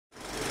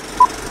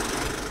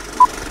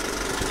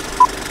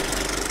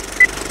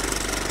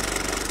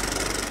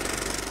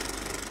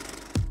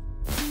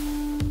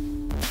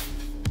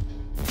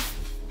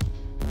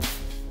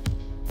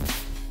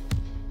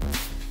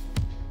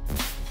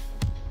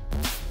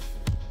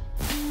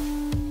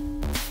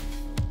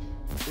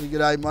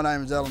G'day, my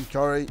name is Allan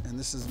Corrie and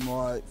this is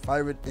my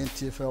favourite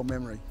NTFL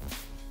memory.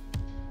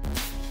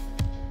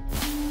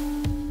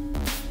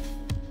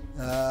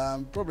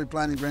 Probably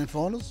playing in grand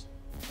finals.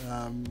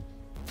 I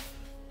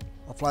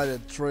played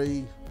at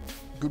 3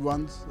 good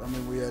ones. I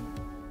mean, we had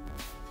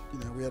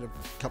a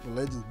couple of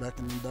legends back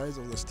in the days,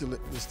 or there's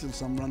still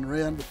some running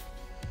around. But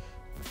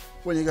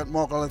when you got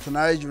Michael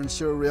Athanasia and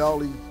Cyril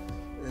Rioli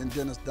and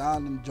Dennis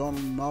Dunn and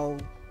John Noel,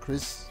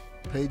 Chris,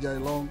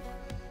 PJ Long,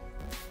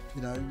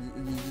 you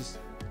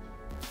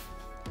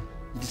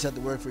just had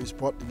to work for your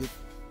spot to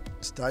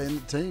stay in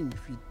the team.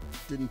 If you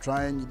didn't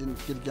train, you didn't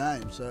get a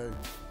game. So,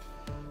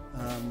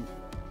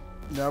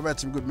 I've had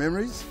some good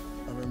memories.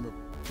 I remember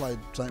played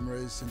St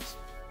Marie's since,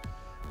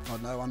 I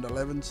don't know, under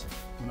 11s.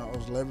 When I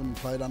was 11 and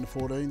played under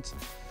 14s.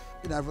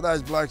 For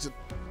those blokes that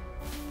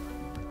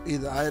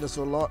either hate us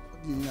or lot,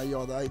 you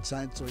either hate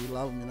Saints or you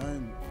love them,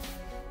 and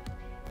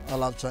I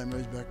love St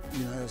Marie's back,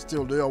 I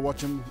still do. I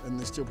watch them and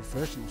they're still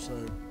professional.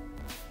 So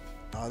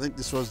I think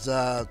this was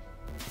the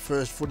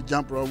first footy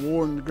jumper I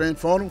wore in the grand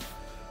final.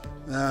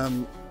 I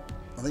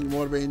think it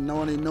might have been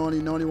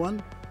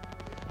 91.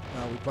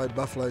 We played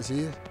Buffaloes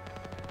here.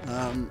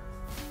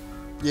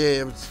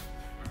 It was,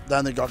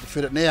 don't think I could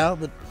fit it now,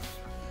 but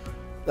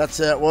that's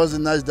how it was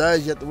in those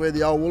days. You had to wear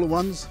the old woolly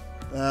ones.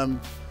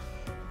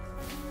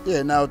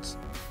 It's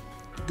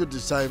good to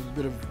save a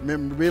bit of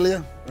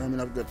memorabilia. I mean,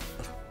 I've got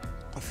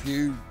a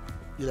few,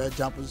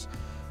 jumpers.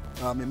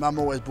 My mum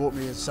always bought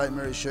me a St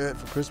Mary's shirt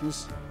for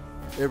Christmas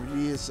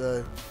every year,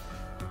 so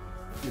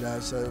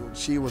so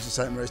she was a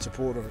St Mary's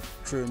supporter,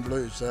 true and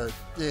blue. So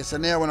so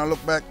now when I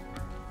look back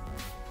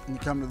and you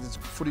come to this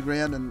footy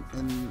ground and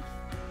you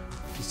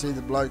see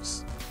the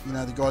blokes,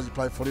 the guys who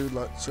play footy with,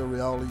 like Cyril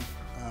Rioli,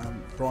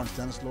 Brian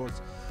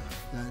Stanislaus,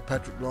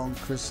 Patrick Long,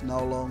 Chris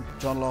Noel Long,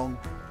 John Long,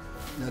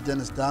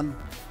 Dennis Dunn.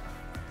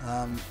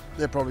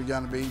 They're probably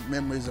going to be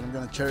memories that I'm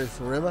going to cherish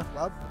forever.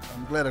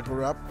 I'm glad I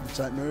grew up in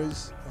St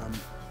Mary's.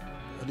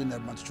 I didn't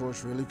have much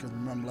choice really because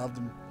my mum loved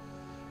them.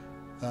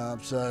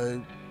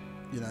 So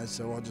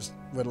I just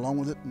went along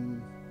with it,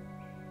 and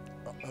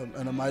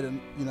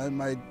I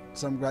made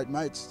some great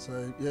mates.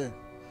 So yeah,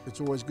 it's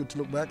always good to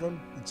look back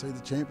on and see the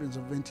champions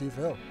of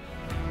NTFL.